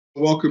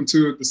Welcome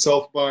to the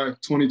South by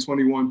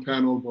 2021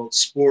 panel about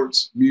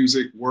sports,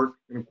 music, work,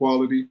 and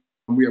equality.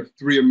 And we have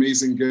three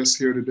amazing guests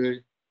here today.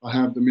 I'll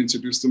have them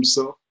introduce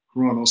themselves.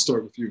 Karan, I'll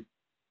start with you.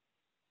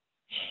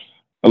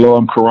 Hello,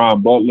 I'm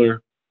Karan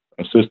Butler,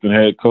 assistant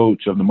head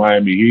coach of the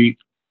Miami Heat,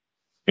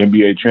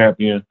 NBA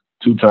champion,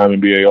 two-time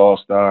NBA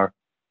All-Star,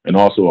 and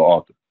also an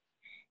author.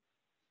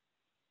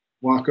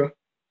 Waka.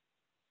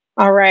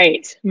 All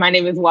right. My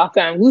name is Waka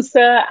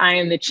Nwusa. I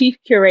am the chief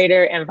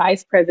curator and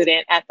vice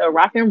president at the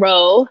Rock and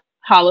Roll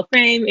Hall of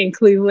Fame in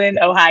Cleveland,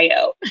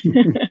 Ohio.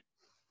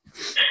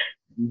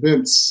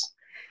 Vince.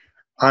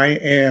 I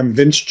am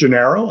Vince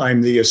Gennaro.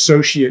 I'm the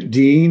associate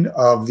dean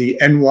of the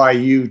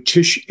NYU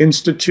Tisch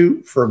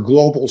Institute for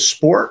Global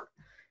Sport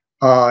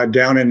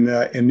down in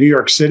New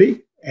York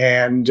City.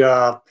 And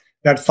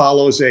that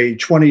follows a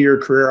 20-year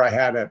career I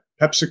had at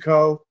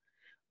PepsiCo,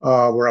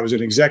 where I was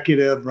an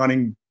executive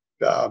running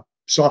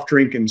soft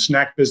drink and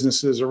snack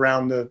businesses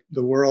around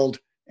the world,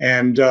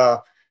 and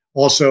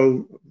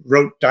also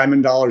wrote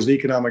Diamond Dollars, The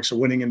Economics of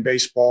Winning in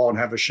Baseball, and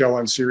have a show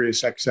on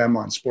Sirius XM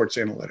on sports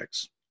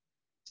analytics.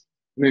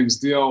 My name is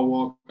Dion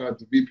Walcott,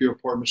 the VP of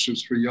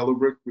Partnerships for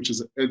Yellowbrick, which is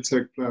an ed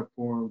tech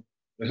platform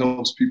that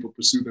helps people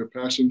pursue their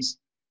passions.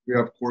 We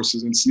have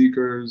courses in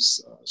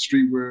sneakers,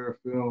 streetwear,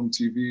 film,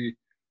 TV,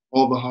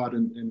 all the hot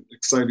and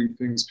exciting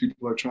things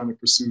people are trying to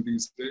pursue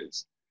these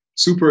days.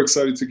 Super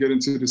excited to get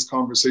into this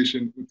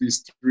conversation with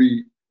these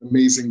three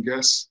amazing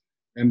guests,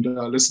 and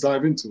let's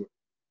dive into it.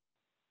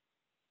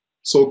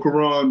 So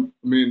Karan,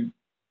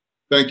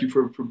 thank you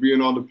for being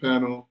on the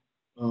panel.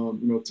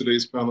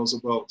 Today's panel is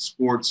about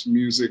sports,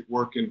 music,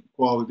 work, and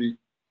equality,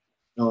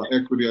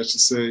 equity, I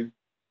should say.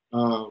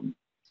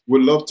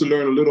 Would love to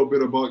learn a little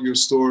bit about your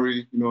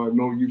story. I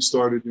know you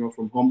started,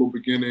 from humble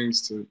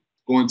beginnings to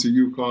going to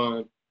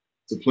UConn,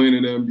 to playing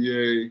in the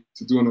NBA,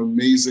 to do an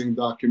amazing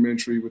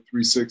documentary with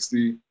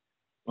 360,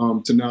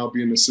 to now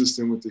be an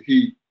assistant with the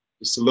Heat.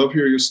 Just to love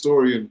hear your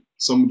story and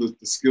some of the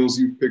skills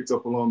you've picked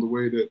up along the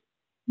way that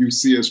you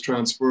see as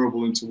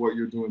transferable into what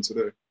you're doing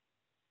today.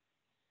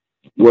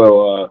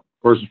 Well,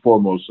 first and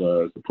foremost,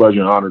 it's a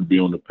pleasure and honor to be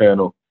on the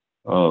panel.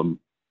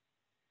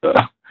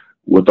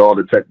 With all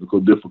the technical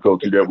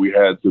difficulty that we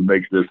had to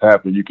make this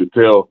happen, you could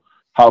tell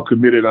how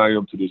committed I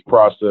am to this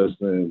process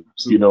and,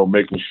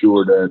 making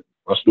sure that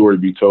my story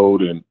be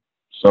told and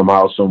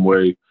somehow, some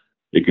way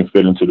it can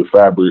fit into the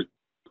fabric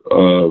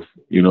of,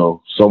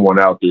 someone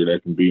out there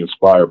that can be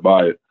inspired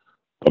by it.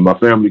 My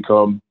family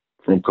come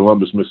from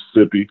Columbus,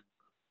 Mississippi.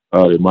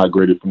 They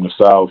migrated from the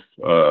South,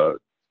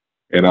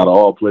 and out of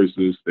all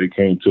places, they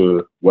came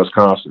to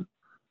Wisconsin,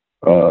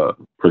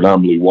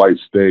 predominantly white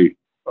state,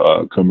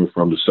 coming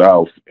from the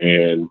South.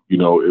 And,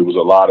 it was a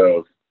lot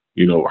of,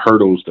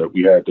 hurdles that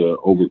we had to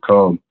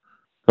overcome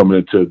coming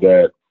into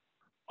that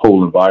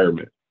whole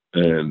environment.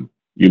 And,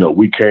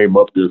 we came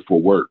up there for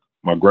work.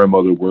 My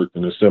grandmother worked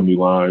in assembly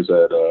lines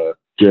at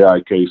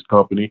J.I.K.'s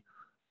company.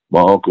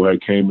 My uncle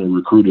had came and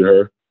recruited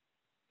her.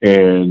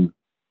 And,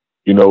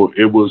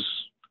 it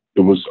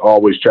was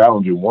always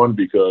challenging. One,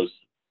 because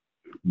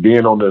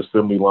being on the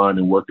assembly line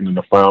and working in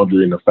the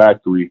foundry and the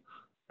factory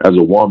as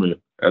a woman,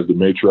 as the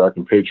matriarch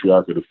and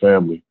patriarch of the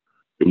family,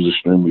 it was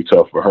extremely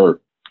tough for her.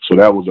 So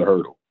that was a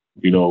hurdle,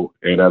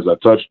 and as I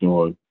touched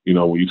on,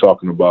 when you're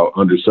talking about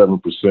under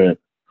 7%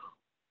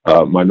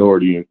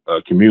 minority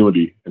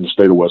community in the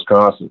state of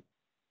Wisconsin,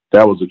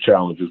 that was a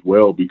challenge as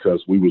well,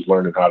 because we was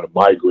learning how to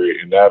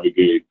migrate and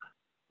navigate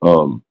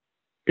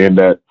in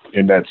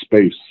that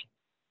space.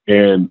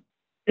 And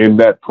in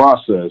that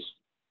process,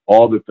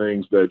 all the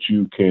things that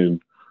you can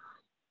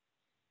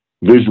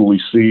visually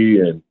see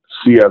and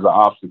see as an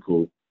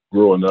obstacle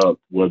growing up,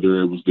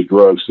 whether it was the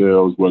drug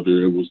sales,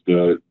 whether it was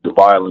the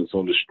violence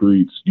on the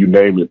streets, you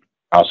name it,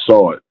 I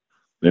saw it.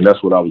 And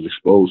that's what I was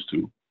exposed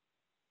to.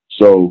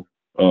 So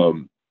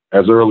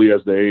as early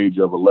as the age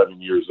of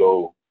 11 years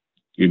old,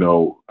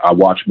 I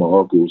watched my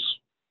uncles,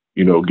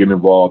 get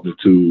involved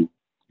into,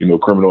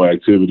 criminal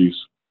activities.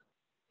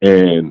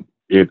 And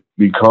it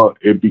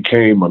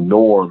became a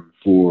norm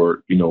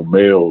for,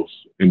 males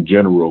in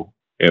general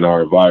in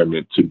our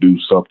environment to do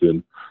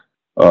something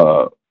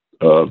of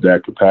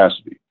that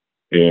capacity.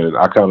 And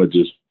I kind of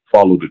just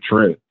followed the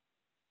trend.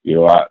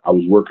 I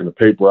was working a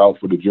paper out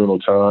for the Journal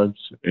Times,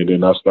 and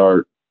then I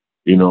started,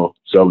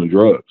 selling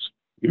drugs.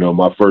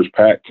 My first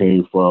pack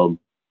came from,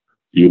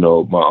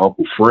 my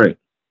uncle's friend.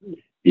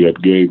 He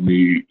had gave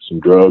me some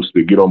drugs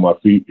to get on my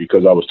feet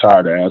because I was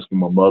tired of asking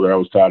my mother. I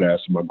was tired of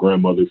asking my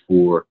grandmother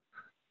for,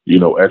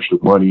 extra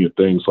money and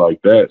things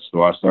like that.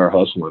 So I started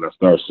hustling. I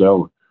started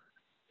selling.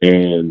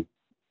 And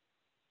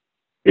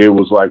it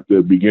was like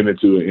the beginning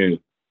to the end.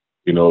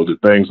 The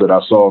things that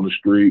I saw on the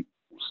street,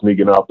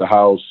 sneaking out the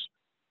house,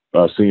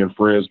 seeing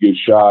friends get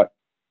shot,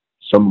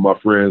 some of my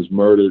friends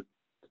murdered,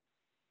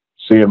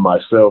 seeing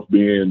myself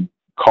being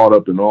caught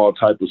up in all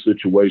type of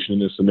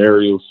situations and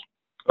scenarios,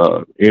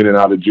 in and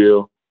out of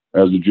jail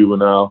as a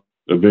juvenile,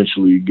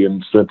 eventually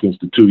getting sentenced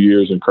to 2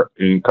 years in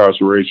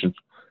incarceration.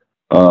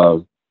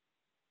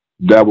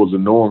 That was a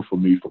norm for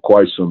me for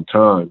quite some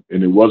time.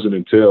 And it wasn't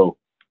until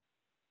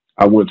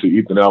I went to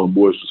Ethan Allen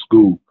Boys for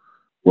School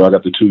where I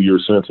got the 2-year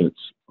sentence,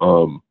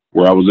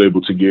 where I was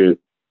able to get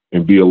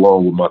and be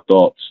alone with my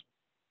thoughts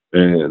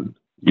and,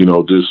 you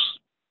know, just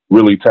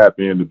really tap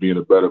into being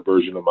a better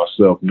version of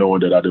myself,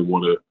 knowing that I didn't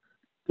want to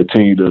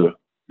continue to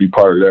be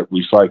part of that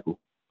recycling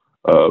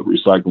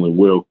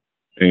wheel.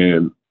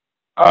 And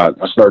I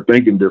started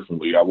thinking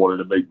differently. I wanted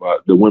to make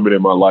the women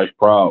in my life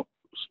proud,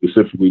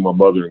 specifically my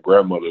mother and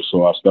grandmother.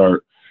 So I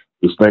start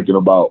just thinking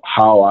about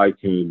how I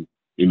can,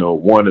 you know,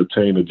 one,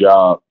 obtain a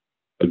job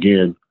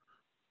again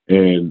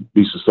and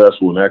be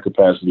successful in that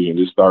capacity, and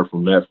just start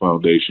from that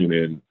foundation.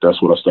 And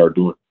that's what I started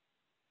doing.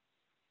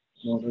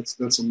 Well,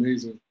 that's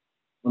amazing.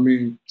 I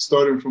mean,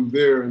 starting from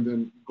there and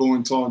then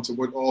going on to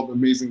what all the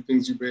amazing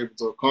things you've been able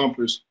to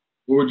accomplish,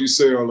 what would you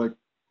say are like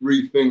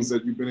 3 things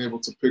that you've been able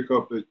to pick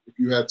up that if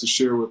you had to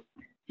share with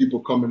people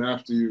coming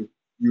after you,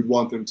 you'd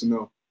want them to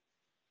know?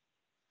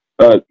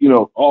 You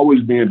know,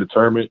 always being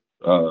determined.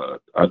 I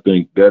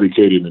think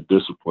dedicated and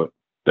disciplined.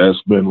 That's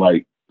been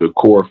like the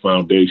core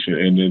foundation.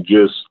 And then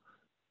just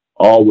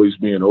always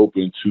being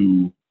open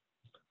to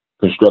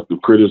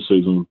constructive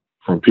criticism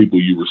from people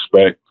you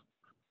respect.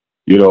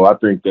 You know, I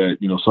think that,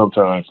 you know,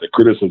 sometimes the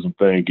criticism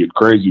thing get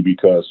crazy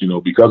because, you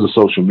know, because of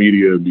social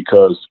media,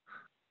 because,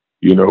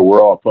 you know,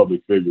 we're all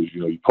public figures.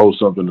 You know, you post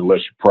something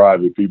unless you're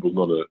private, people's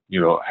gonna, you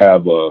know,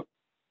 have a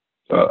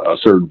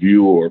certain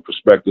view or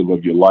perspective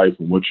of your life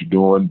and what you're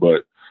doing.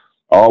 But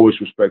I always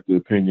respect the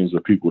opinions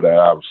of people that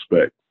I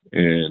respect,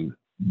 and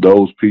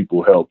those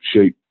people help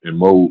shape and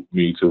mold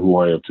me to who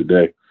I am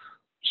today.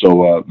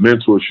 So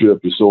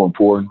mentorship is so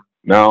important.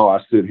 Now I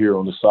sit here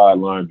on the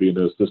sideline being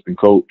an assistant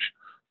coach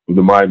of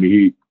the Miami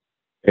Heat,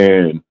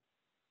 and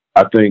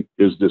I think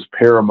it's just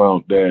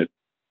paramount that,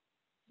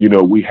 you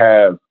know, we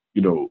have,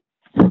 you know,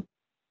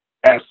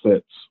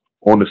 assets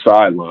on the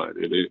sideline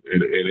and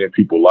in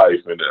people's life.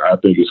 And I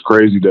think it's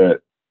crazy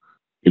that,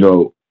 you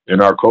know,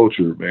 in our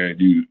culture, man,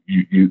 you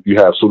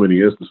have so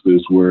many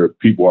instances where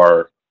people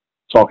are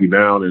talking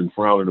down and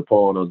frowning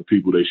upon on the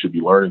people they should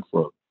be learning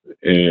from.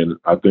 And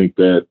I think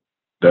that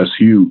that's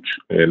huge.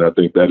 And I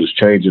think that is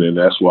changing. And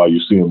that's why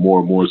you're seeing more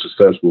and more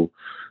successful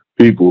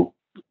people,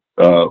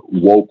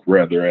 woke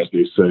rather, as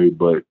they say,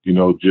 but, you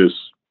know, just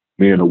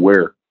being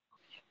aware.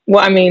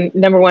 Well, I mean,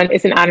 number one,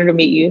 it's an honor to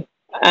meet you.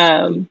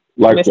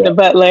 Like Mr. that.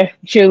 Butler,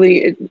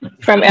 truly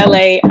from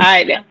LA,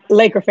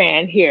 Laker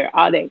fan here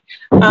all day.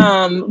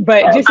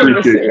 But just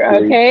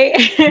okay.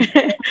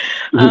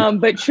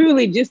 But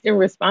truly, just in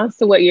response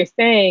to what you're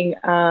saying,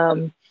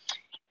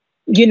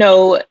 you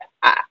know,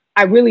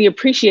 I really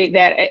appreciate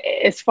that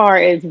as far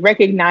as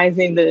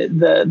recognizing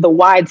the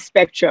wide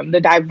spectrum,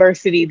 the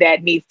diversity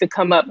that needs to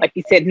come up. Like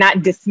you said,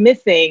 not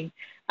dismissing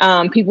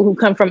people who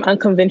come from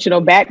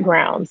unconventional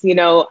backgrounds. You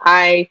know,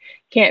 I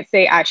can't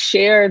say I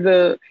share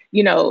the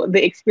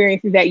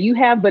experiences that you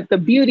have, but the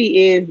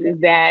beauty is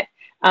that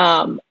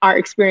our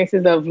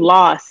experiences of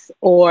loss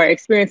or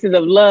experiences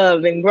of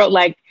love and growth,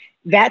 like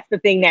that's the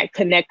thing that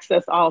connects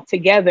us all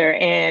together.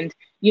 And,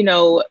 you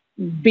know,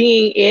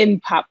 being in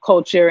pop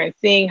culture and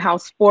seeing how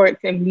sports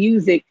and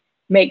music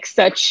make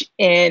such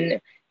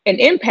an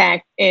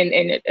impact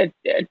and a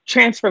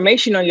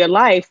transformation on your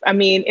life. I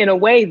mean, in a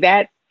way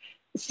that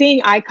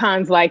seeing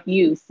icons like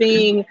you,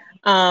 seeing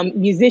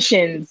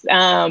musicians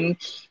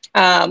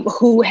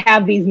who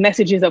have these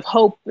messages of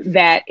hope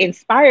that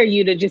inspire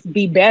you to just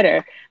be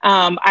better.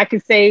 I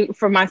could say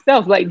for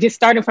myself, like just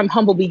starting from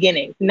humble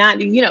beginnings, not,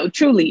 you know,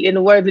 truly in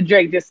the words of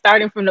Drake, just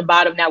starting from the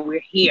bottom. Now we're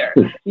here,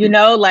 you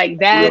know, like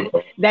that,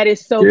 that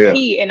is so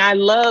key. And I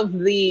love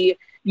the,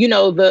 you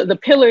know, the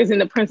pillars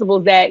and the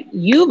principles that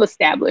you've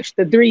established,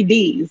 the 3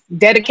 Ds,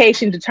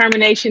 dedication,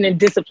 determination, and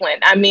discipline.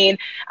 I mean,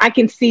 I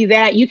can see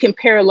that you can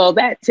parallel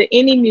that to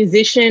any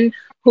musician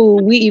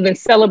who we even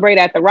celebrate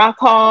at the Rock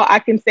Hall. I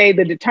can say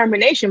the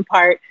determination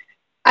part,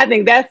 I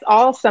think that's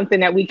all something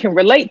that we can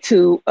relate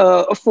to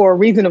for a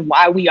reason of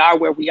why we are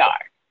where we are.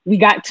 We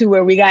got to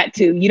where we got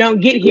to. You don't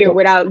get here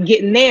without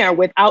getting there,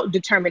 without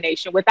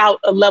determination,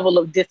 without a level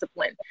of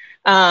discipline.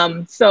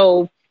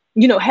 So,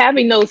 you know,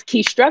 having those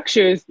key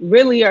structures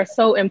really are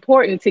so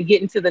important to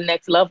get into the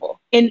next level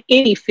in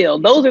any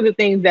field. Those are the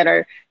things that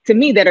are, to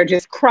me, that are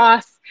just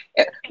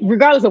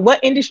regardless of what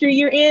industry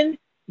you're in,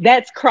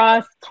 that's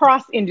cross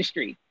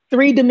industry,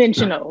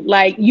 3-dimensional.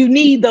 Like you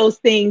need those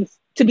things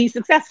to be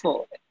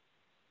successful.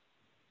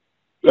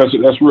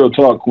 That's real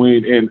talk,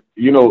 Queen. And,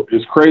 you know,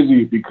 it's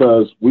crazy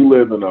because we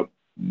live in a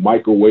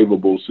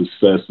microwavable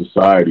success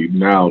society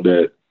now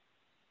that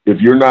if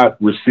you're not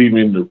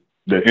receiving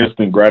the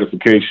instant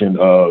gratification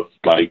of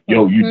like,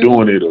 yo, you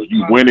doing it or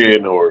you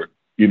winning or,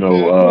 you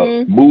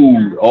know,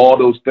 mood, all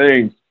those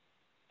things,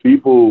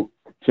 people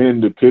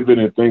tend to pivot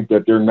and think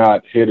that they're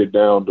not headed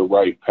down the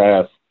right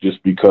path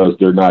just because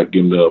they're not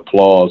getting the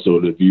applause or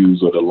the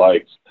views or the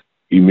likes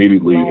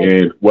immediately. Right.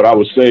 And what I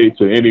would say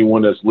to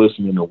anyone that's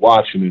listening and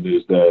watching it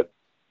is that,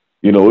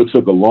 you know, it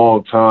took a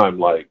long time,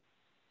 like,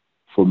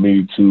 for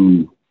me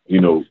to,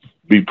 you know,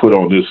 be put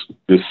on this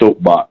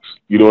soapbox.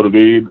 You know what I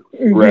mean?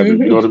 Rather,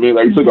 you know what I mean?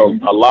 Like, it took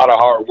a lot of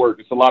hard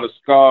work. It's a lot of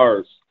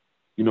scars,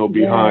 you know,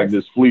 behind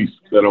this fleece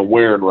that I'm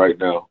wearing right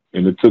now.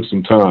 And it took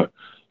some time.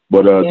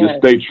 But just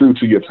stay true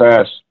to your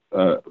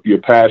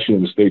passion,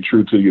 and stay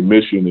true to your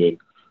mission. And,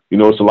 you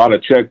know, it's a lot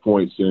of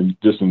checkpoints, and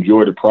just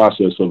enjoy the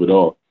process of it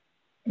all.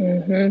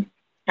 Mm-hmm.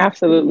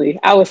 Absolutely.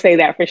 I would say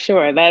that for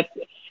sure.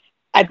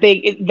 I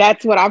think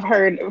that's what I've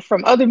heard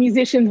from other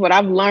musicians, what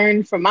I've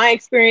learned from my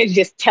experience,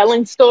 just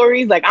telling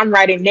stories. Like, I'm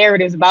writing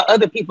narratives about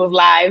other people's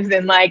lives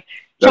and like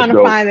trying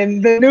to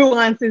find the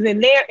nuances in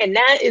there. And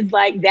that is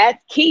like, that's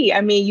key.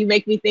 I mean, you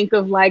make me think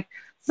of like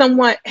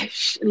someone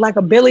like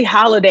a Billie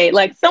Holiday,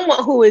 like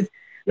someone who is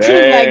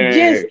like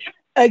just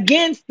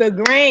against the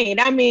grain.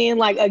 I mean,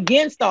 like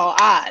against all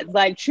odds,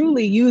 like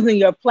truly using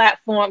your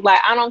platform.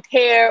 Like, I don't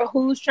care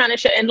who's trying to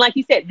show. And like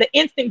you said, the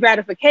instant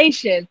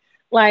gratification.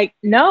 Like,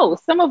 no,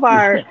 some of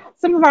our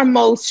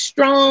most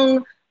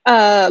strong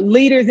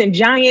leaders and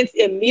giants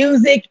in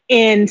music,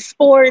 in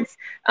sports,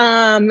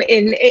 in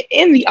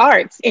the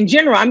arts in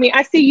general. I mean,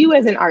 I see you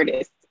as an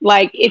artist.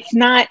 Like, it's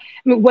not,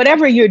 I mean,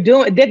 whatever you're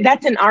doing,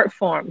 that's an art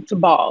form to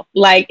ball.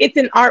 Like, it's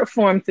an art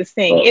form to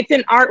sing. It's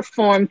an art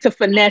form to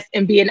finesse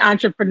and be an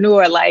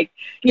entrepreneur. Like,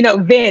 you know,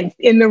 Vince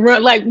in the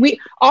room. Like,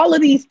 all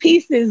of these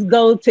pieces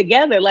go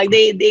together. Like,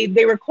 they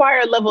require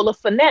a level of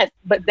finesse,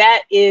 but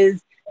that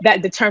is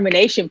that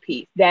determination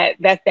piece,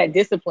 that's that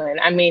discipline.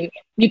 I mean,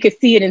 you could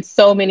see it in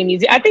so many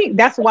music. I think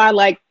that's why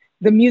like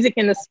the music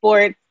and the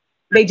sports,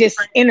 they just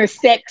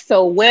intersect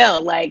so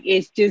well. Like,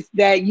 it's just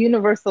that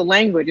universal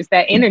language. It's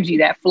that energy,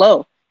 that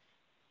flow.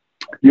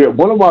 Yeah,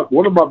 one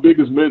of my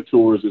biggest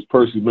mentors is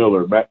Percy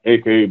Miller,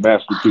 aka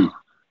Master P.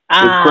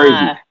 It's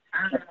crazy.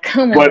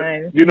 Come but,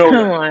 on. You know,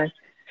 come on.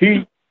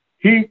 He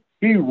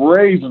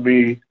raised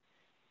me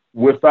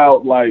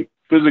without like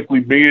physically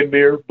being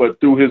there, but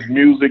through his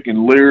music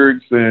and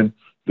lyrics and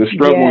the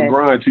struggle and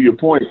grind. To your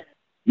point,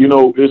 you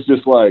know, it's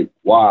just like,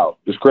 wow,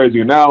 it's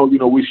crazy. And now, you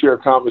know, we share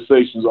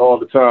conversations all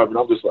the time, and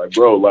I'm just like,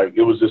 bro, like,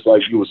 it was just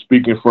like you were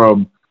speaking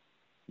from,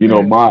 you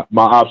know, my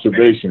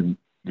observation.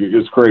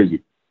 It's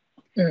crazy.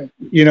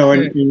 You know,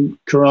 and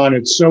Karan,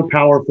 it's so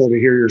powerful to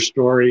hear your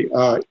story.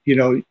 You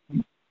know,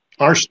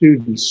 our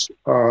students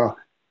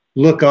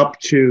look up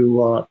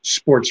to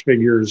sports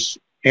figures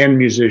and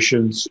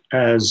musicians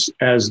as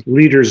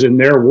leaders in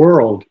their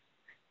world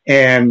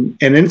and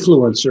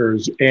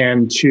influencers,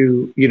 and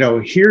to, you know,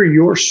 hear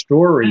your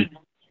story,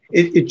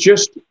 it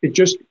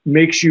just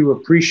makes you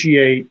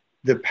appreciate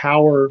the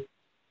power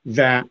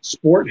that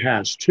sport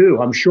has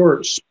too. I'm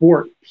sure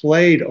sport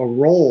played a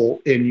role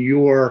in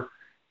your,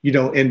 you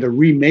know, in the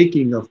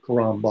remaking of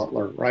Karan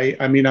Butler, right?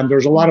 I mean,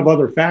 there's a lot of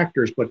other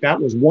factors, but that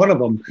was one of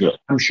them. Yeah.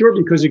 I'm sure,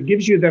 because it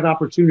gives you that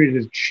opportunity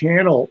to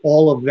channel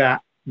all of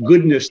that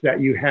goodness that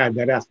you had,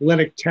 that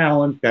athletic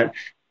talent, that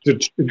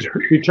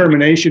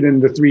determination in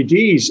the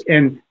 3Ds.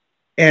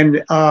 And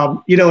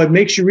you know, it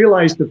makes you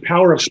realize the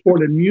power of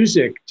sport and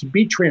music to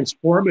be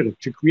transformative,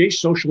 to create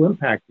social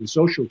impact and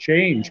social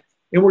change.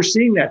 And we're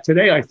seeing that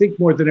today, I think,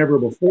 more than ever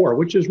before,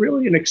 which is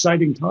really an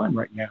exciting time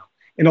right now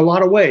in a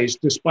lot of ways,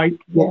 despite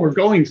what we're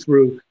going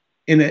through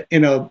in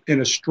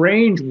a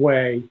strange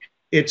way.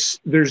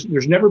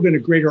 There's never been a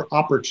greater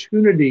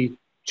opportunity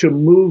to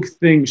move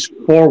things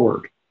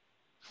forward.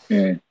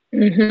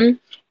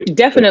 Mm-hmm.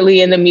 Definitely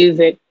in the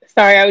music.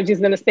 Sorry, I was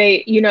just going to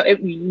say, you know,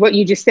 what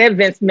you just said,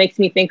 Vince, makes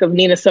me think of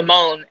Nina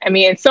Simone. I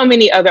mean, and so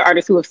many other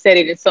artists who have said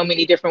it in so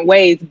many different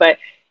ways, but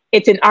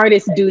it's an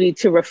artist's duty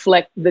to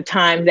reflect the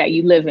time that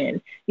you live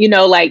in. You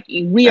know, like,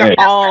 we are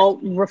all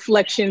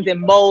reflections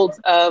and molds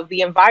of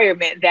the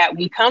environment that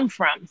we come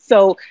from.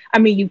 So, I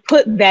mean, you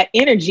put that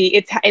energy,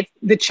 it's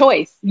the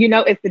choice, you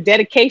know, it's the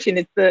dedication,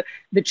 it's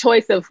the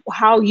choice of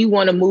how you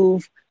want to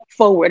move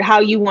forward, how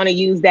you want to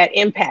use that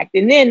impact.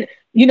 And then,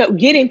 you know,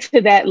 getting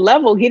to that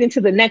level, getting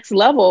to the next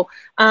level,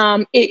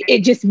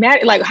 it just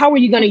matters. Like, how are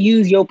you going to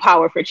use your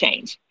power for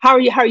change? How are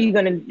you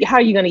going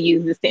to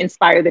use this to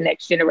inspire the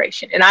next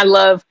generation? And I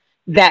love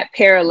that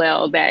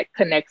parallel that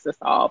connects us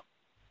all.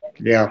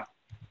 Yeah.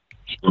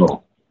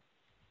 Oh,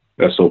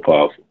 that's so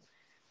powerful.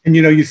 And,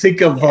 you know, you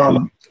think of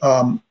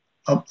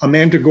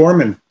Amanda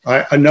Gorman,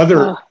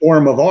 another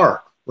form of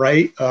art,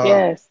 right?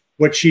 Yes.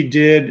 What she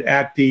did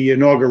at the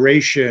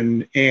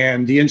inauguration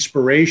and the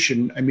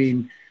inspiration. I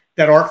mean,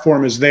 that art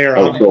form is there.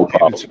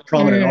 It's a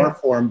prominent art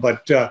form,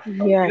 but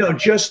you know,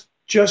 just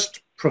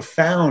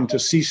profound to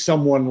see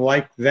someone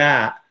like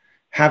that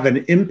have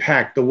an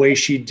impact the way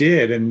she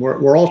did, and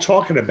we're all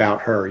talking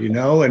about her, you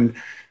know, and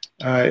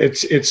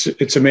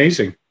it's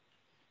amazing.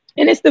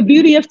 And it's the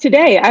beauty of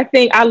today. I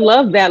think I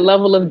love that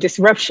level of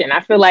disruption.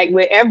 I feel like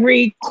with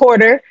every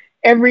quarter,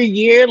 every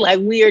year, like,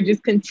 we are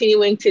just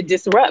continuing to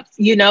disrupt,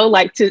 you know,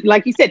 like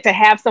you said, to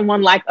have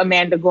someone like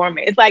Amanda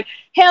Gorman. It's like,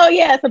 hell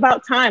yeah, it's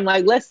about time.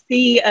 Like, let's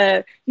see,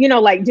 you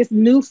know, like, just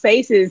new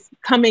faces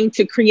coming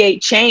to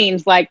create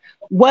change. Like,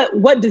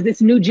 what does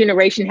this new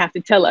generation have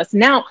to tell us?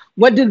 Now,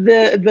 what do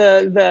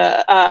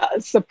the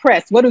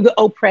suppressed, what do the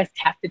oppressed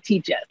have to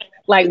teach us?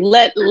 Like,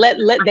 let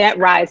that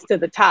rise to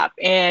the top.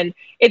 And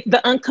it's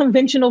the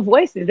unconventional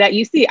voices that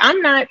you see.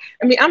 I'm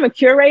a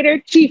curator,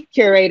 chief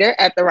curator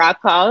at the Rock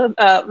Hall,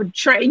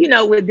 you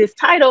know, with this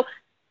title.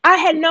 I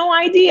had no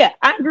idea.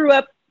 I grew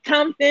up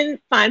Compton,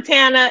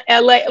 Fontana,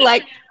 LA.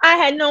 Like, I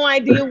had no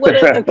idea what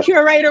a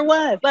curator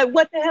was. Like,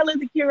 what the hell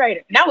is a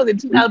curator? And that was in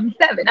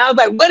 2007. I was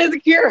like, what is a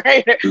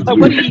curator? Like,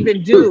 what do you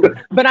even do?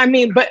 But I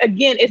mean, but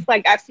again, it's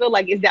like, I feel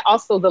like, is that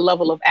also the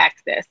level of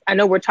access? I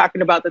know we're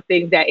talking about the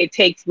things that it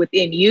takes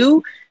within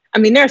you. I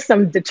mean, there's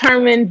some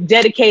determined,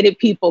 dedicated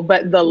people,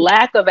 but the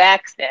lack of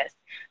access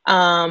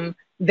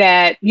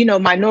that, you know,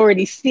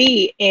 minorities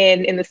see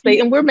in the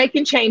space, and we're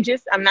making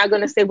changes. I'm not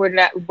going to say we're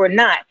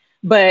not,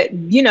 but,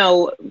 you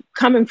know,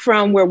 coming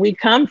from where we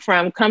come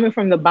from, coming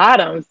from the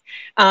bottoms,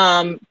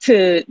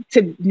 to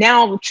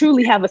now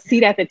truly have a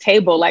seat at the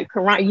table. Like,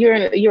 Karan,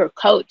 you're a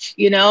coach,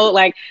 you know,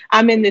 like,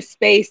 I'm in this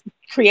space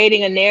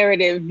creating a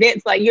narrative.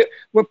 Vince, like,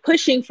 we're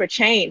pushing for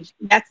change.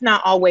 That's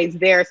not always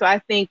there. So I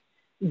think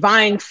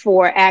vying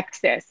for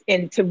access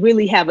and to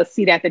really have a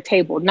seat at the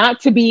table, not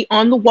to be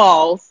on the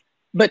walls,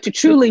 but to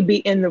truly be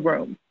in the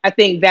room. I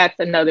think that's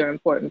another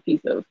important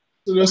piece of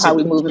how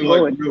we move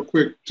forward. Real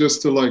quick,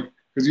 just to like,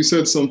 because you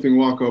said something,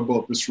 Waka,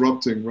 about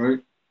disrupting, right?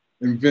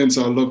 And Vince,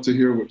 I'd love to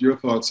hear what your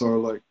thoughts are.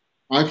 Like,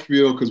 I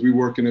feel, because we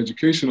work in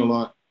education a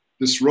lot,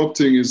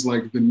 disrupting is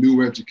like the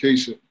new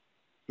education.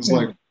 It's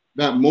like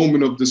that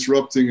moment of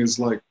disrupting is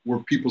like where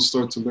people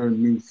start to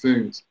learn new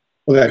things.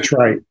 Well, that's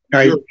right.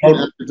 You're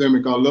an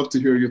academic. I'd love to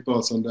hear your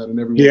thoughts on that. And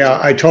everyone. Yeah,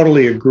 I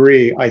totally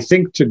agree. I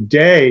think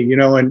today, you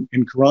know, and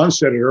Karan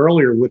said it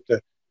earlier, with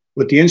the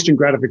instant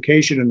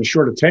gratification and the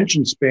short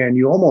attention span,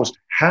 you almost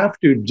have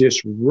to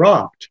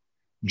disrupt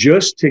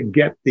just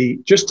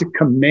to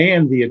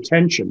command the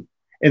attention.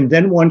 And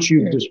then once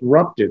you've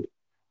disrupted,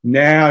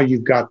 now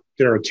you've got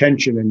their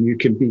attention, and you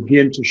can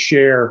begin to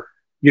share,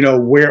 you know,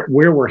 where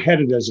we're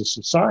headed as a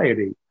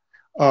society.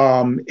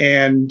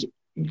 And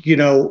you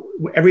know,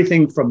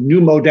 everything from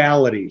new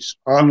modalities,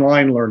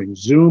 online learning,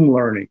 Zoom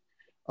learning,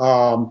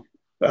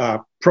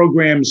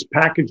 programs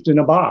packaged in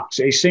a box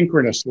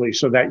asynchronously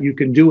so that you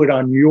can do it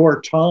on your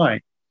time,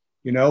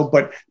 you know,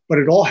 but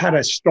it all had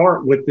to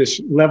start with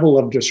this level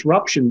of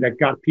disruption that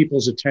got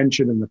people's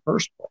attention in the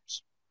first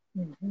place.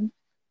 Mm-hmm.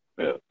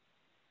 Yeah.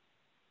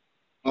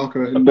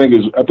 Okay.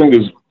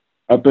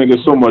 I think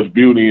there's so much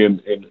beauty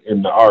in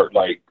the art.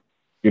 Like,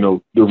 you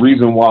know, the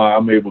reason why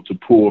I'm able to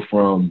pull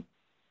from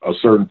a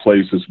certain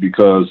place is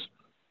because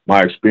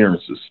my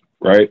experiences,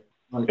 right?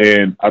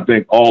 And I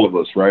think all of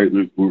us, right?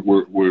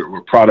 We're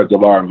a product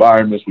of our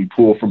environments. We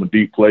pull from a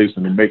deep place,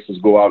 and it makes us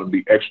go out and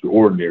be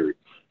extraordinary.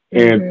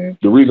 And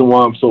the reason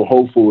why I'm so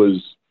hopeful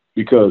is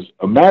because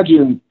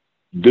imagine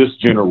this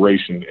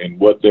generation and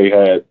what they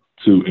had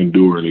to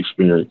endure and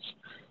experience.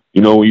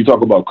 You know, when you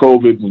talk about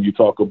COVID, when you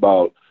talk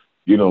about,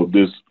 you know,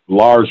 this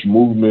large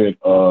movement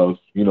of,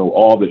 you know,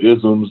 all the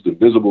isms, the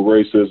visible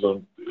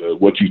racism,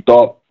 what you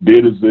thought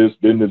did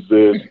exist, didn't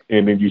exist.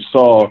 And then you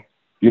saw,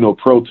 you know,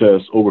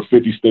 protests over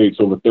 50 states,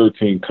 over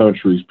 13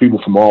 countries,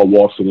 people from all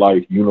walks of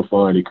life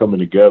unifying and coming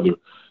together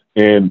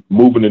and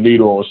moving the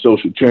needle on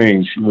social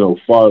change, you know,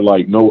 far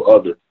like no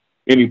other,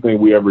 anything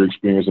we ever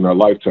experienced in our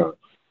lifetime.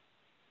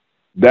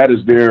 That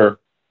is their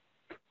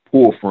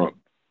pull from.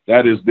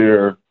 That is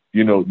their,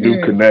 you know,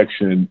 new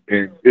connection.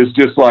 And it's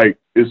just like,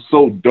 it's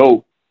so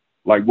dope,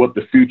 like what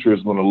the future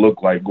is going to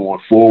look like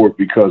going forward,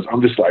 because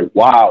I'm just like,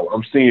 wow,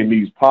 I'm seeing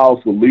these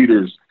powerful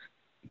leaders,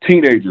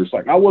 teenagers.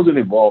 Like, I wasn't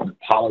involved in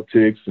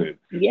politics and,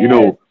 you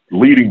know,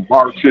 leading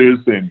marches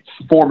and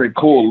forming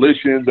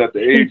coalitions at the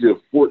age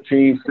of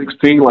 14,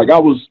 16. Like, I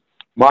was,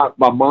 my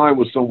mind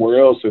was somewhere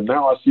else. And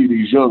now I see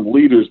these young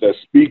leaders that's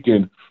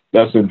speaking,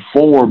 that's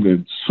informed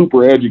and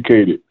super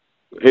educated.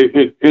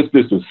 It's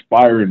just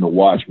inspiring to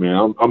watch,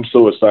 man. I'm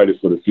so excited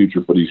for the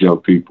future for these young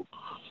people.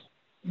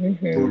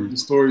 The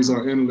stories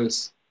are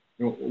endless.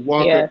 You know,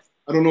 Waka,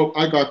 I don't know,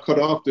 I got cut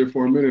off there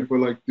for a minute, but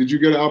like, did you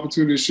get an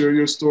opportunity to share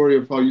your story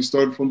of how you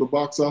started from the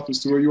box office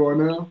to where you are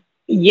now?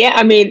 Yeah,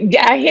 I mean,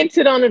 I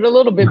hinted on it a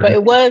little bit, but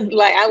it was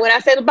like, when I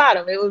said the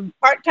bottom, it was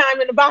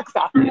part-time in the box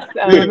office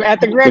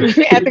at the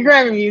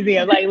Grammy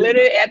Museum, like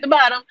literally at the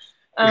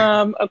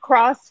bottom,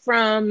 across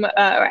from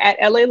at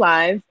LA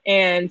Live.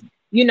 And,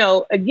 you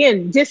know,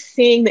 again, just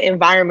seeing the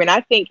environment,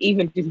 I think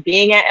even just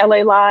being at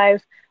LA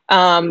Live,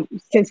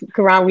 since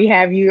Karan, we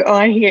have you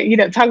on here, you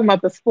know, talking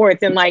about the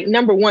sports, and like,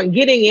 number one,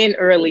 getting in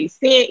early,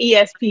 seeing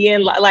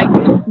ESPN, like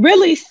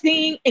really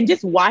seeing and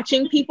just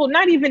watching people,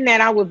 not even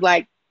that I was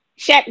like,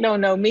 Shaq don't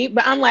know me,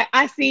 but I'm like,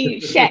 I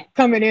see Shaq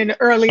coming in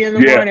early in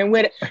the morning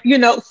with, you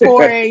know,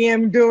 4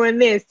 a.m. doing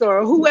this,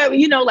 or whoever,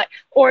 you know, like,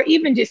 or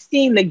even just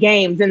seeing the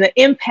games and the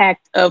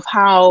impact of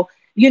how,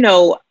 you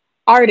know,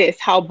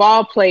 artists, how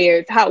ball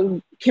players,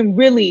 how can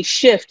really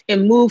shift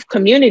and move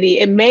community.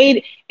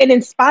 It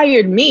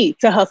inspired me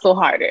to hustle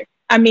harder.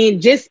 I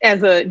mean, just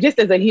as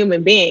a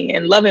human being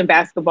and loving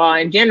basketball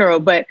in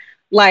general, but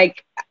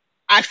like,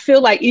 I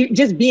feel like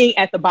just being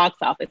at the box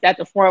office, at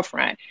the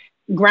forefront,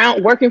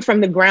 working from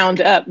the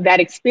ground up,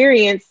 that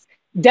experience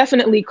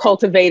definitely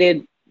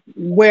cultivated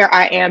where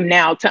I am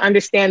now, to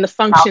understand the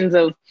functions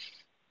of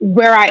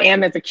where I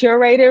am as a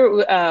curator,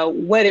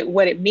 what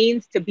it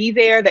means to be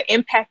there, the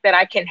impact that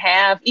I can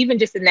have, even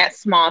just in that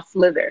small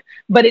slither.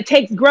 But it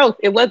takes growth.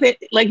 It wasn't,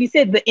 like you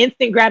said, the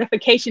instant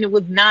gratification, it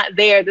was not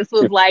there. This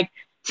was like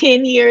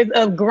 10 years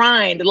of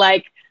grind,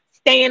 like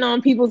staying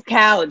on people's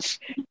couch,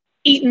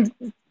 eating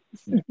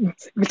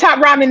top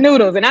ramen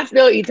noodles, and I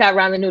still eat top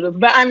ramen noodles,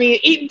 but I mean,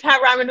 eating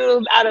top ramen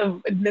noodles out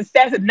of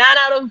necessity, not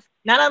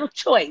out of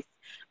choice,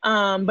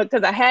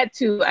 because I had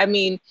to. I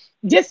mean,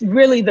 just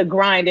really the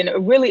grind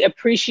and really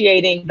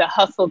appreciating the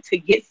hustle to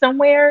get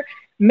somewhere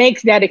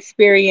makes that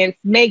experience,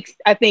 makes,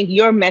 I think,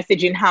 your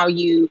message and how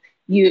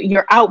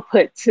your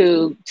output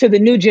to the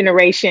new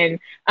generation,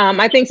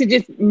 I think it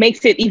just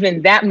makes it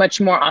even that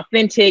much more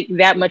authentic,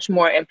 that much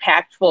more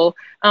impactful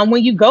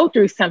when you go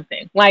through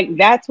something. Like,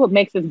 that's what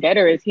makes us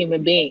better as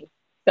human beings.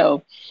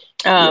 So,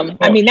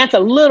 I mean, that's a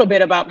little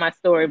bit about my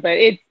story, but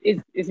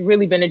it's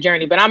really been a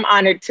journey. But I'm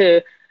honored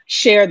to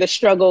share the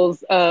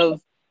struggles of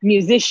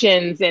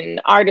musicians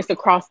and artists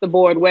across the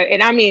board,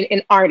 and I mean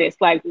an artist,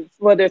 like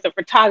whether it's a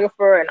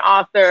photographer, an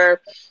author,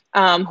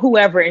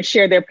 whoever, and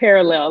share their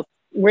parallels.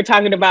 We're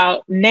talking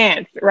about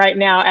Nance right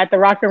now at the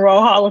Rock and Roll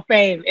Hall of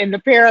Fame, and the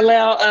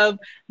parallel of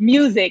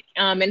music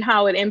and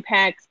how it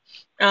impacts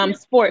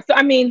sports. So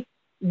I mean,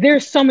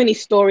 there's so many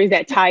stories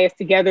that tie us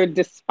together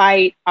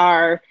despite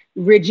our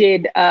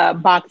rigid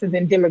boxes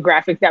and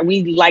demographics that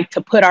we like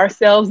to put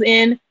ourselves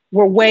in.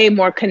 We're way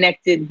more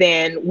connected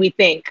than we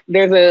think.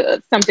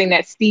 There's something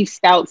that Steve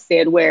Stout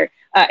said where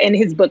in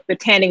his book, The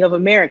Tanning of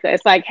America,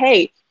 it's like,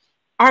 hey,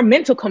 our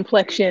mental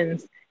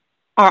complexions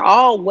are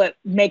all what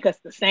make us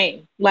the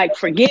same. Like,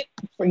 forget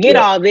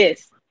all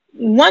this.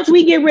 Once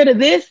we get rid of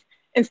this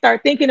and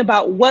start thinking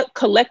about what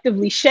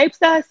collectively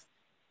shapes us,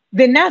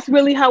 then that's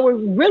really how we're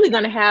really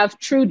going to have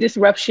true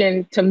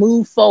disruption to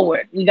move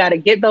forward. We got to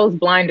get those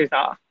blinders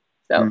off.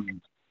 So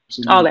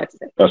all that's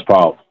it. That's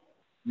powerful.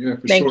 Yeah,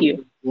 for Thank sure.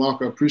 you.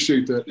 Waka, I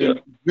appreciate that. Yeah.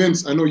 And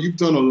Vince, I know you've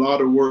done a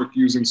lot of work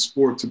using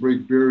sport to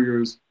break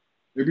barriers.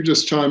 Maybe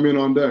just chime in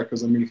on that,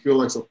 because I mean, I feel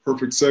like it's a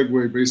perfect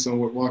segue based on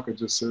what Waka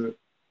just said.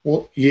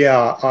 Well,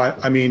 yeah,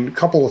 I mean, a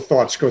couple of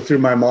thoughts go through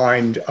my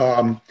mind.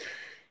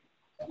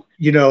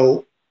 You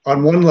know,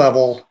 on one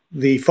level,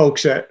 the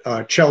folks at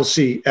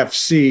Chelsea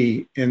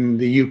FC in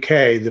the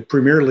UK, the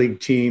Premier League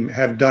team,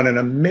 have done an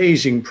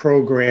amazing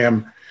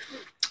program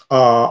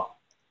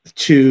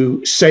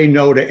to say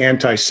no to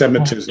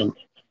anti-Semitism.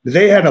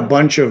 They had a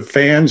bunch of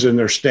fans in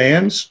their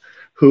stands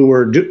who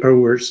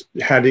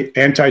had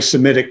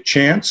anti-Semitic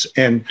chants,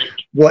 and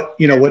what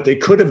they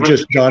could have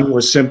just done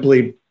was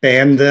simply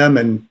banned them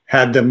and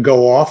had them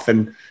go off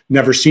and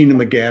never seen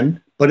them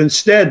again. But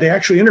instead, they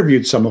actually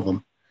interviewed some of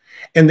them,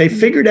 and they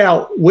figured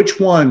out which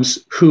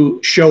ones who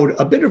showed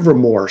a bit of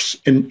remorse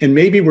and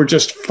maybe were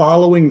just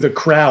following the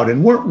crowd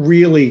and weren't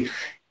really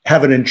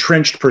have an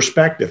entrenched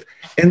perspective,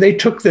 and they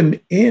took them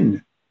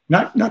in.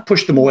 Not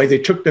pushed them away, they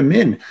took them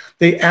in.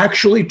 They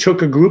actually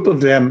took a group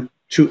of them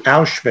to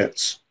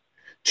Auschwitz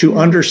to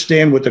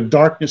understand what the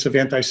darkness of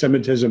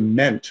anti-Semitism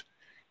meant.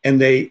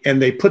 And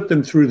they put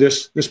them through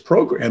this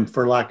program,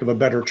 for lack of a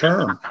better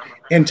term.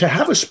 And to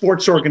have a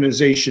sports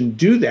organization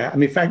do that, I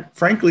mean,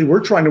 frankly,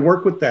 we're trying to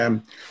work with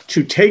them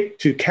to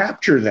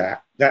capture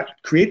that,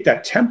 create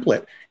that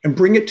template and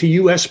bring it to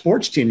US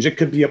sports teams. It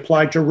could be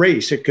applied to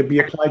race. It could be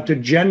applied to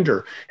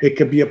gender. It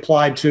could be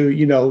applied to,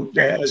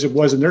 as it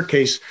was in their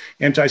case,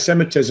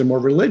 anti-Semitism or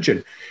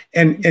religion.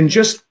 And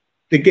just,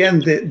 again,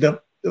 the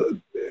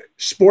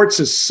sports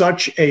is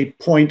such a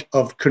point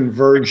of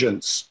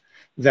convergence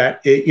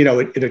that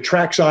it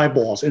attracts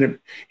eyeballs. And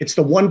it's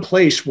the one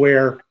place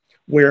where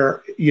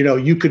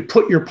you could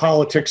put your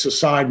politics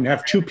aside and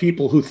have two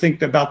people who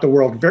think about the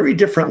world very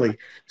differently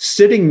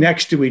sitting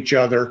next to each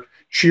other,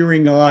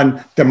 cheering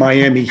on the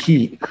Miami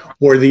Heat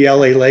or the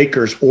LA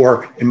Lakers,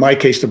 or in my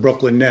case, the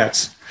Brooklyn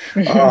Nets.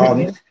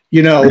 And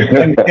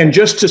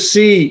just to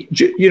see,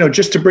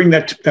 just to bring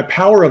that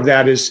power of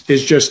that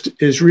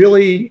is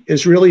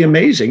really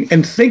amazing.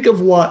 And think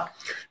of what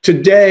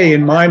today,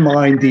 in my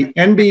mind, the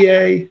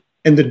NBA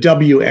and the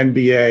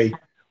WNBA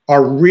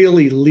are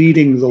really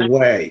leading the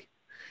way.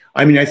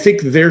 I mean, I think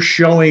they're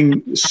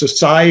showing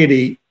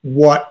society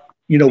what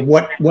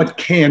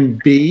can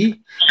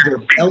be.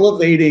 They're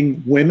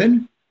elevating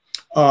women.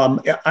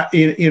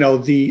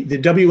 The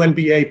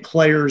WNBA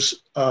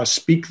players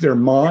speak their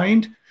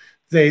mind.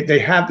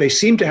 They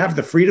seem to have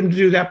the freedom to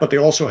do that, but they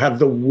also have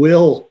the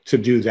will to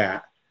do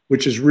that,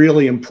 which is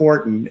really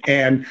important.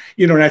 And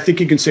and I think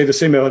you can say the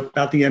same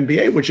about the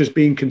NBA, which is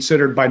being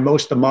considered by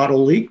most the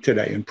model league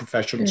today in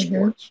professional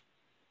sports.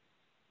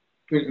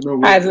 Go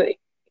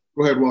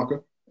ahead,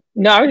 Walker.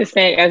 No, I was just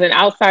saying, as an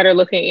outsider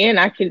looking in,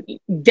 I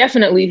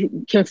definitely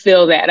can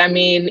feel that. I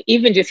mean,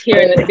 even just here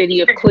in the city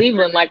of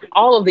Cleveland, like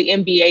all of the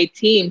NBA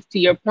teams, to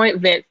your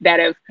point, Vince, that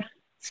have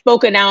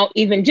spoken out,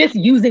 even just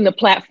using the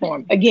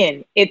platform.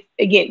 Again,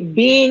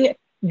 being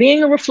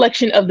a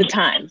reflection of the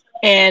times.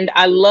 And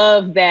I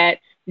love that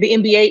the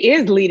NBA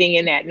is leading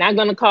in that. Not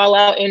going to call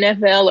out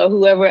NFL or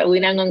whoever. We're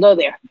not going to go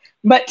there.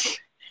 But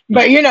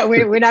we're not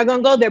going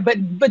to go there.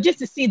 But just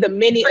to see the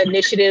many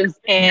initiatives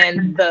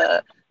and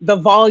the the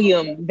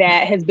volume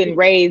that has been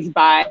raised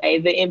by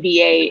the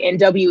NBA and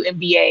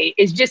WNBA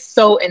is just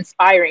so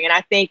inspiring. And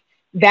I think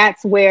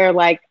that's where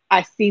like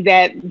I see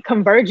that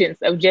convergence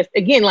of just,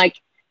 again, like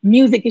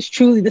music is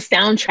truly the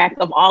soundtrack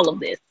of all of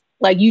this.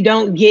 Like you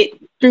don't get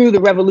through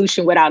the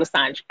revolution without a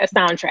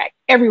soundtrack.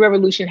 Every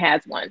revolution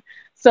has one.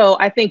 So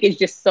I think it's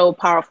just so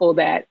powerful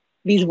that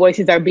these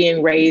voices are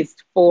being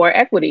raised for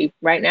equity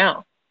right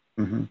now.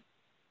 Mm-hmm.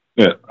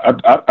 Yeah,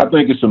 I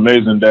think it's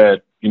amazing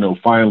that, you know,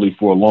 finally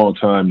for a long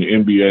time, the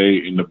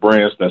NBA and the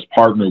brands that's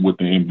partnered with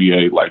the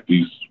NBA, like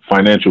these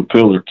financial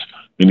pillars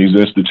and these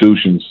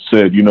institutions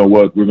said, you know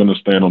what, we're going to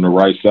stand on the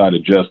right side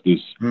of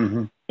justice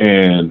mm-hmm.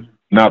 and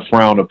not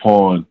frown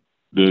upon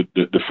the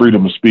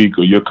freedom of speak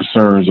or your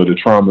concerns or the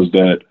traumas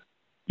that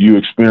you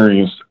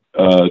experience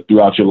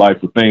throughout your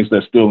life, with things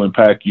that still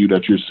impact you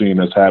that you're seeing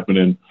that's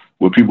happening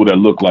with people that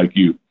look like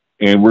you.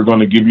 And we're going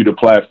to give you the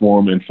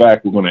platform. In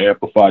fact, we're going to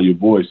amplify your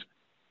voice.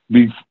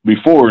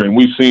 Before, and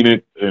we've seen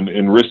it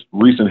in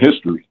recent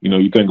history. You know,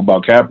 you think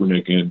about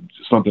Kaepernick and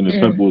something as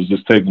simple as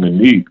just taking a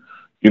knee.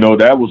 You know,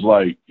 that was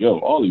like, yo,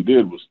 all he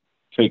did was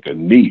take a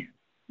knee.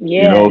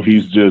 Yeah. You know,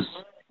 he's just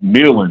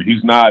kneeling.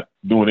 He's not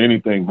doing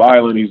anything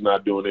violent. He's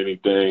not doing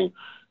anything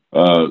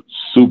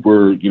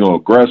super, you know,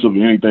 aggressive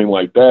or anything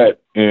like that.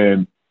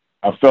 And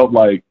I felt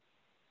like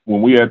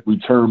when we had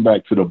returned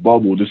back to the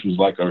bubble, this was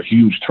like a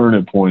huge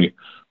turning point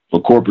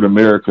for corporate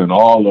America and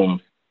all of,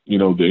 you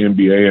know, the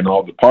NBA and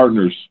all the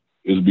partners,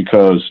 is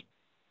because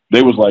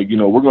they was like, you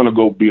know, we're going to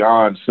go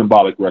beyond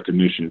symbolic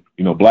recognition.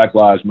 You know, Black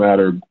Lives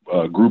Matter,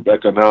 group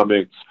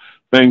economics,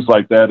 things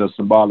like that are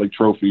symbolic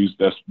trophies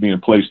that's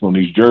being placed on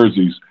these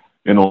jerseys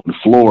and on the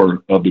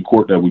floor of the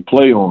court that we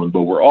play on.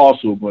 But we're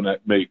also going to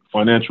make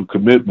financial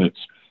commitments,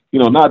 you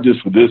know, not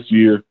just for this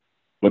year,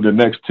 but the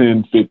next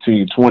 10,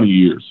 15, 20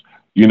 years,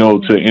 you know,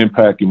 to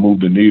impact and move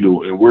the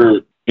needle. And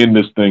we're in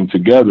this thing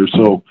together.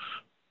 So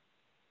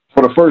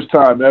for the first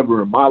time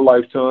ever in my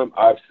lifetime,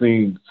 I've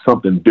seen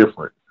something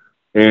different.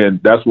 And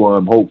that's why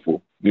I'm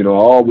hopeful. You know,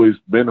 I've always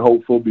been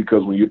hopeful,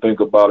 because when you think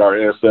about our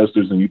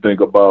ancestors and you think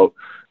about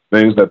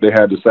things that they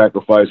had to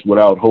sacrifice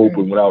without hope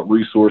and without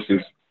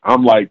resources,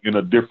 I'm like in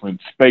a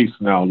different space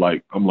now.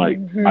 Like, I'm like,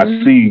 I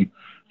see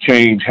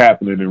change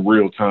happening in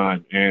real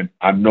time, and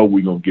I know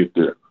we're going to get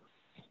there.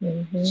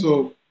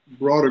 So,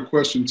 broader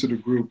question to the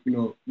group, you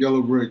know,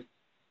 Yellow Brick,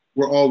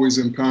 we're always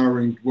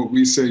empowering what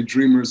we say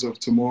dreamers of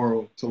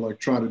tomorrow to like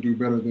try to do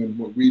better than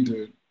what we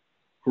did.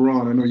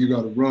 Karan, I know you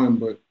got to run,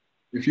 but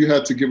if you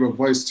had to give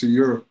advice to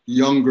your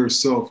younger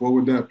self, what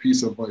would that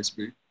piece of advice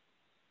be?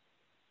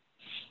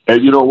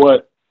 And you know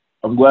what?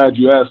 I'm glad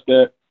you asked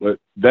that, but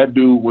that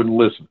dude wouldn't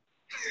listen.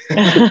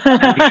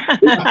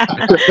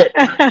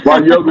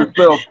 My younger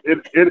self,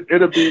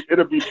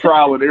 it'll be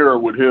trial and error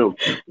with him.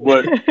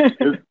 But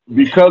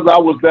because I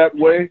was that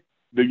way,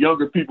 the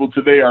younger people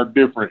today are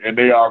different and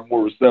they are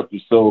more receptive.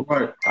 So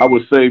I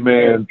would say,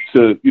 man,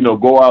 to, you know,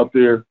 go out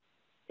there,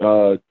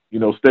 you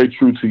know, stay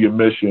true to your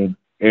mission.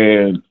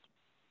 And,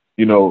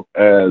 you know,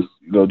 as,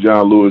 you know,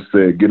 John Lewis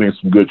said, get in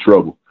some good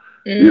trouble.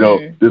 You know,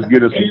 just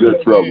get in some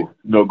good trouble.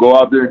 You know, go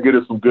out there and get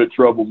in some good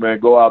trouble, man.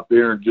 Go out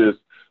there and just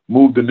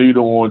move the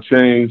needle on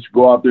change.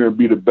 Go out there and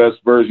be the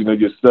best version of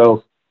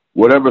yourself.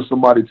 Whatever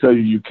somebody tell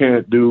you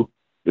can't do,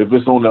 if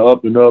it's on the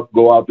up and up,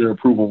 go out there and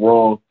prove them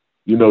wrong.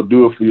 You know,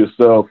 do it for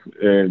yourself.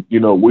 And, you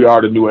know, we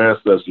are the new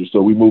ancestors.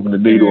 So we moving the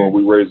needle and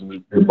we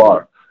raising the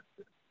bar.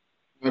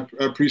 I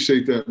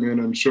appreciate that, man.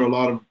 I'm sure a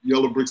lot of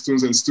Yellow Brick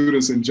students and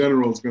students in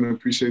general is going to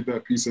appreciate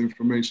that piece of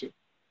information.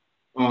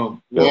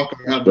 Walker,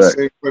 I have the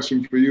same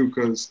question for you,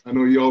 because I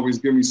know you always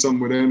give me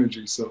something with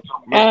energy. So,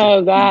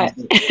 oh God,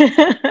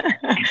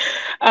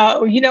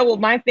 you know what?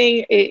 My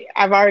thing,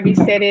 I've already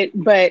said it,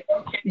 but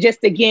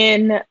just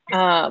again,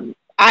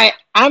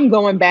 I'm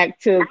going back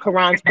to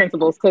Karan's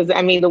principles, because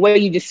I mean, the way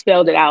you just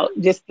spelled it out,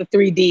 just the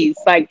 3 Ds,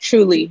 like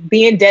truly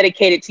being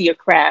dedicated to your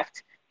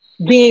craft,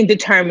 being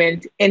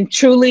determined, and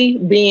truly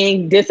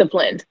being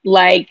disciplined.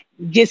 Like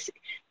just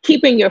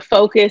keeping your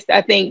focus.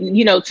 I think,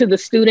 you know, to the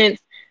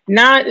students,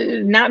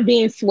 not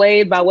being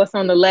swayed by what's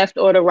on the left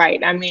or the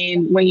right. I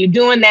mean, when you're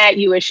doing that,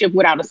 you're a ship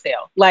without a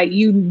sail. Like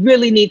you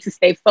really need to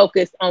stay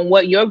focused on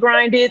what your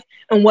grind is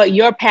and what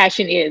your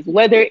passion is,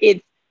 whether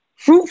it's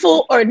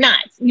fruitful or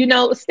not. You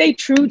know, stay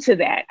true to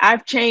that.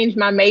 I've changed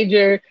my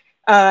major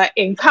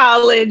in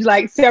college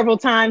like several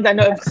times. I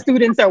know if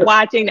students are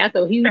watching, that's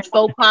a huge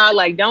faux pas.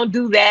 Like, don't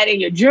do that in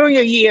your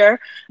junior year,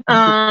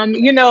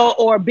 you know,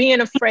 or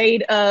being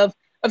afraid of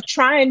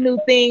trying new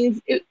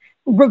things.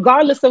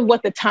 Regardless of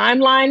what the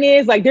timeline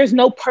is, like there's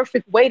no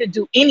perfect way to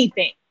do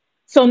anything.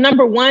 So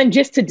number one,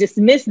 just to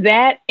dismiss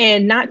that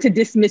and not to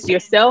dismiss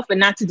yourself and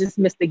not to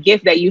dismiss the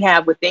gift that you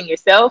have within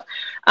yourself,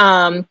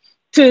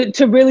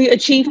 to really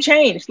achieve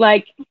change.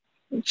 Like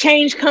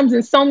change comes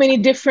in so many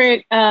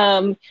different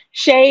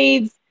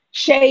shades,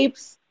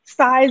 shapes,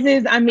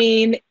 sizes. I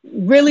mean,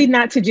 really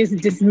not to just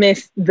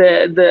dismiss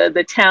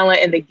the talent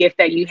and the gift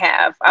that you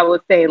have. I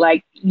would say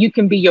like you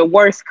can be your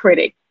worst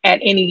critic at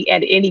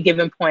any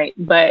given point,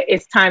 but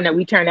it's time that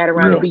we turn that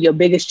around and be your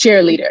biggest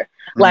cheerleader.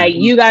 Like,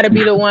 you got to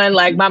be the one,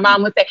 like my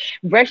mom would say,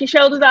 brush your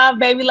shoulders off,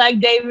 baby, like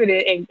David,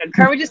 and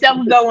encourage yourself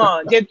and go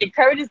on. Just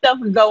encourage yourself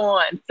and go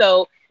on.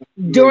 So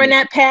during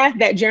that path,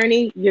 that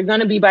journey, you're going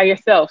to be by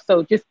yourself.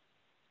 So just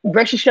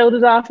brush your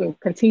shoulders off and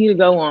continue to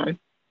go on.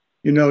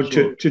 You know,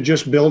 to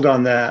just build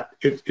on that,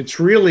 it's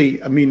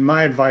really, I mean,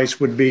 my advice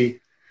would be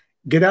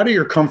get out of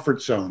your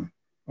comfort zone,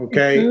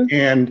 okay?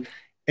 And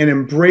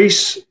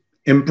embrace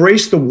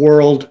the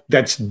world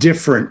that's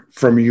different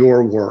from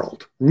your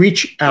world.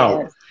 Reach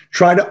out. Yes.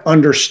 Try to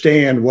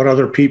understand what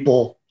other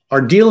people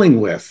are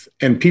dealing with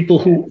and people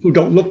who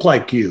don't look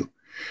like you,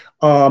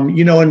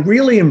 you know, and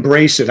really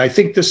embrace it. I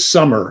think this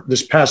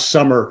past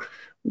summer,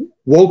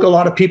 woke a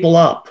lot of people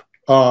up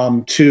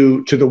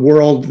to the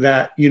world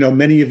that, you know,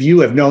 many of you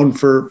have known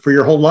for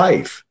your whole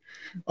life.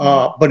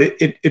 But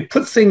it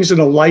put things in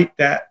a light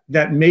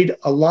that made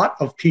a lot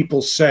of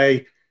people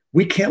say,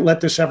 we can't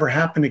let this ever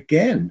happen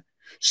again.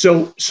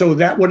 So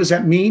that, what does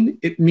that mean?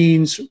 It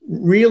means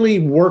really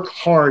work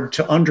hard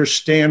to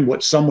understand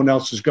what someone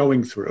else is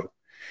going through.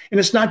 And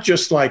it's not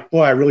just like,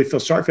 boy, I really feel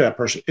sorry for that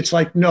person. It's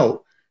like,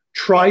 no,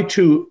 try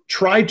to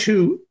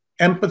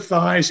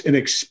empathize and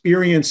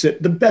experience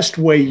it the best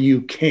way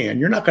you can.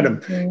 You're not going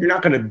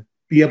to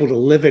be able to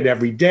live it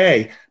every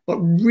day, but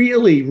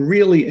really,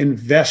 really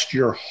invest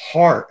your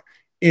heart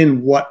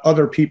in what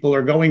other people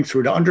are going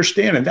through to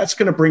understand. And that's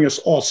going to bring us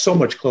all so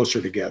much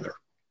closer together.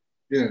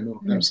 Yeah,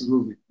 no,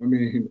 absolutely. I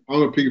mean, I'm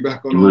going to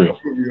piggyback on all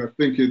of you. I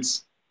think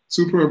it's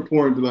super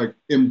important to like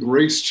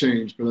embrace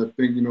change, because I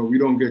think, you know, we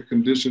don't get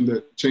conditioned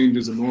that change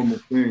is a normal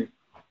thing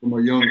from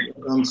a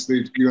young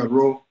stage. You got to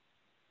roll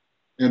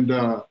and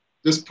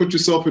just put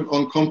yourself in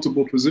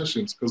uncomfortable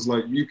positions, because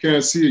like you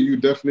can't see it, you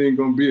definitely ain't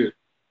going to be it.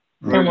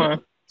 Right? Come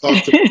on.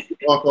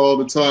 Talk all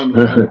the time.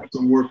 I do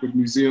some work with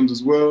museums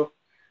as well.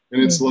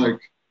 And it's like,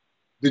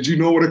 did you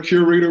know what a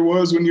curator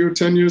was when you were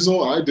 10 years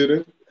old? I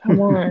didn't. Come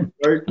on.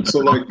 Right? So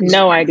like,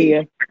 no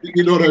idea.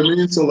 You know what I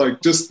mean? So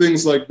like, just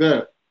things like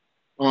that.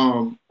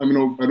 I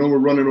mean, I know we're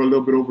running a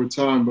little bit over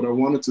time, but I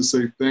wanted to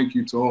say thank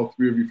you to all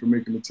three of you for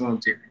making the time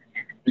to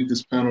make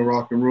this panel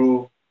rock and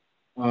roll.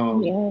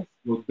 Yes.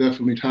 We'll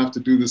definitely have to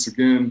do this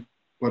again.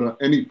 But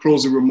any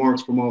closing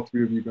remarks from all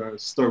three of you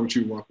guys? Start with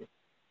you, Waka.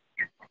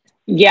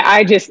 Yeah,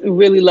 I just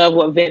really love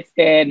what Vince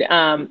said.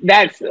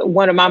 That's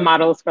one of my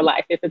mottos for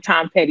life. It's a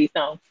Tom Petty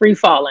song, Free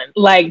Falling.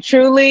 Like,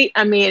 truly,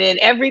 I mean, in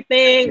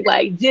everything,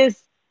 like,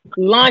 just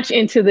launch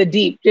into the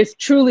deep, just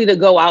truly to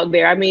go out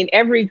there. I mean,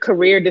 every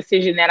career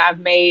decision that I've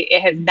made,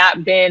 it has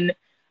not been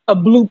a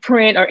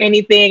blueprint or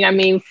anything. I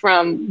mean,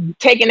 from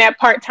taking that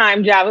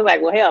part-time job, I was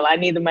like, well, hell, I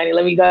need the money.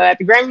 Let me go at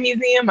the Grammy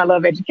Museum. I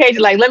love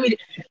education. Like, let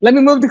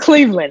me move to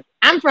Cleveland.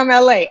 I'm from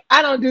LA.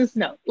 I don't do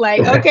snow.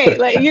 Like, okay,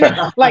 like, you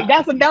know, like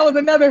that was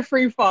another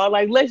free fall.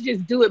 Like, let's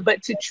just do it.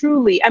 But to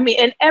truly, I mean,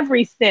 in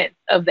every sense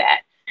of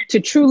that, to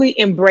truly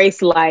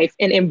embrace life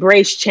and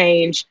embrace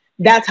change,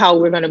 that's how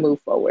we're going to move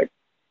forward.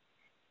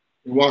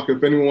 Waka,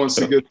 if anyone wants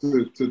to get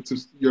to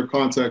your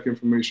contact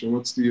information,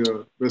 what's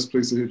the best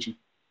place to hit you?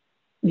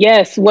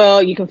 Yes,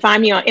 well, you can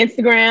find me on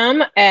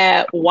Instagram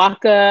at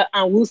Waka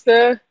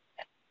Anwusa.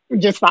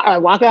 Just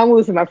Waka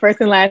Anwusa, my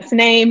first and last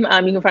name. You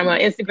can find me on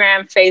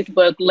Instagram,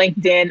 Facebook,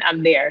 LinkedIn.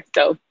 I'm there.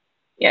 So,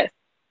 yes.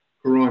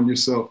 Karan,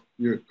 yourself,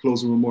 your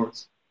closing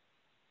remarks.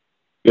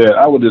 Yeah,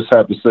 I would just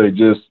have to say,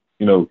 just,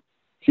 you know,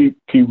 keep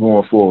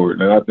going forward.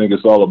 And I think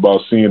it's all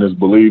about seeing is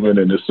believing.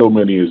 And there's so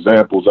many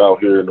examples out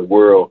here in the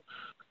world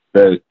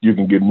that you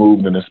can get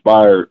moved and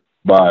inspired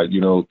by,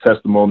 you know,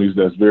 testimonies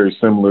that's very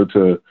similar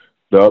to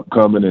the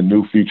upcoming and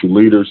new future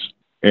leaders.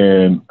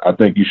 And I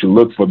think you should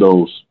look for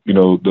those, you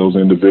know, those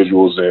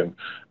individuals and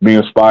be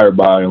inspired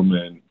by them.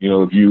 And, you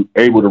know, if you're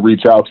able to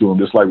reach out to them,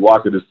 just like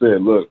Walker just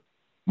said, look,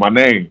 my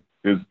name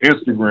is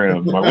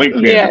Instagram, my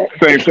LinkedIn, yeah.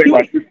 Same thing.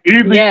 Like, it's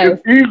easy, yes.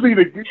 It's easy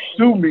to get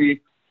to me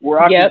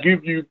where I can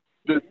give you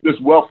this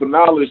wealth of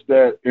knowledge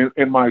that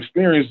in my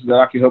experience that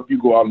I can help you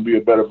go out and be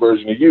a better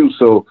version of you.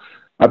 So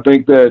I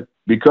think that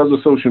because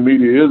of social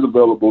media is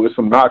available, there's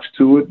some knocks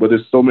to it, but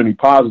there's so many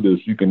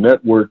positives. You can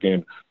network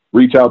and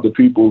reach out to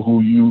people who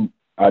you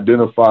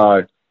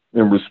identify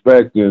and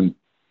respect and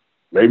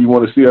maybe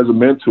want to see as a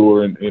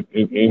mentor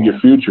in your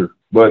future.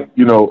 But,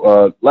 you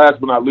know, last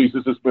but not least,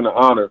 it's just been an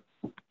honor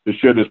to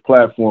share this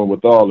platform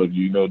with all of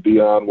you. You know,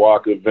 Dion,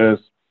 Walker,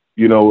 Vince,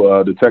 you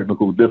know, the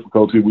technical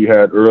difficulty we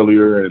had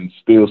earlier and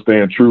still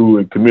staying true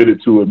and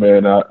committed to it,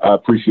 man. I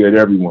appreciate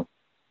everyone.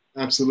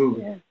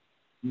 Absolutely. Yeah.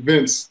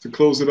 Vince, to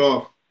close it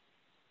off.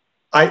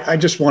 I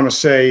just want to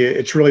say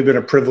it's really been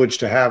a privilege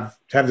to have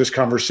this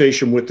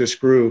conversation with this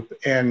group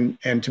and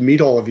to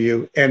meet all of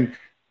you. And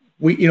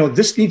we, you know,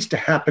 this needs to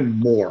happen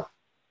more.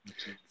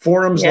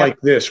 Forums like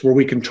this, where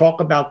we can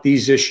talk about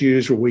these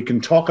issues, where we can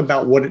talk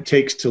about what it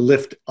takes to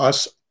lift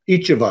us,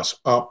 each of us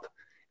up,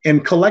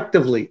 and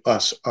collectively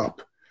us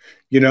up.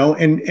 You know,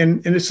 and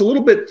it's a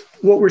little bit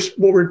what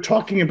we're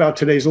talking about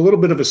today is a little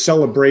bit of a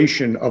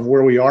celebration of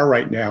where we are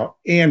right now,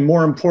 and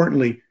more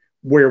importantly,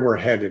 where we're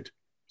headed.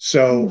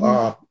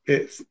 So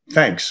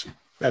thanks.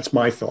 That's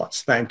my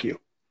thoughts. Thank you.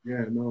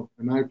 Yeah, no,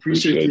 and I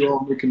appreciate you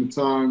all making the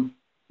time.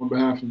 on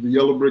behalf of the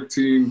Yellow Brick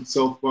team,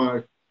 South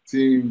by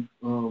team,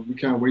 we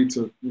can't wait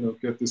to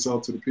get this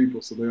out to the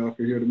people so they all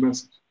can hear the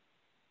message.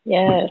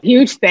 Yeah,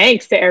 huge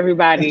thanks to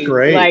everybody. That's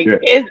great. Like,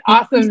 it's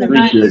awesome to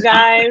meet you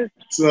guys.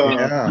 So,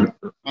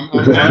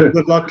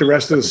 good luck the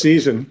rest of the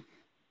season.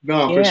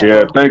 No, for sure.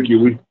 Yeah, thank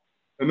you.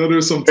 I know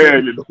there's some.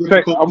 I'm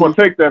gonna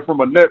take that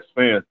from a Nets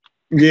fan.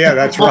 Yeah,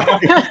 that's right.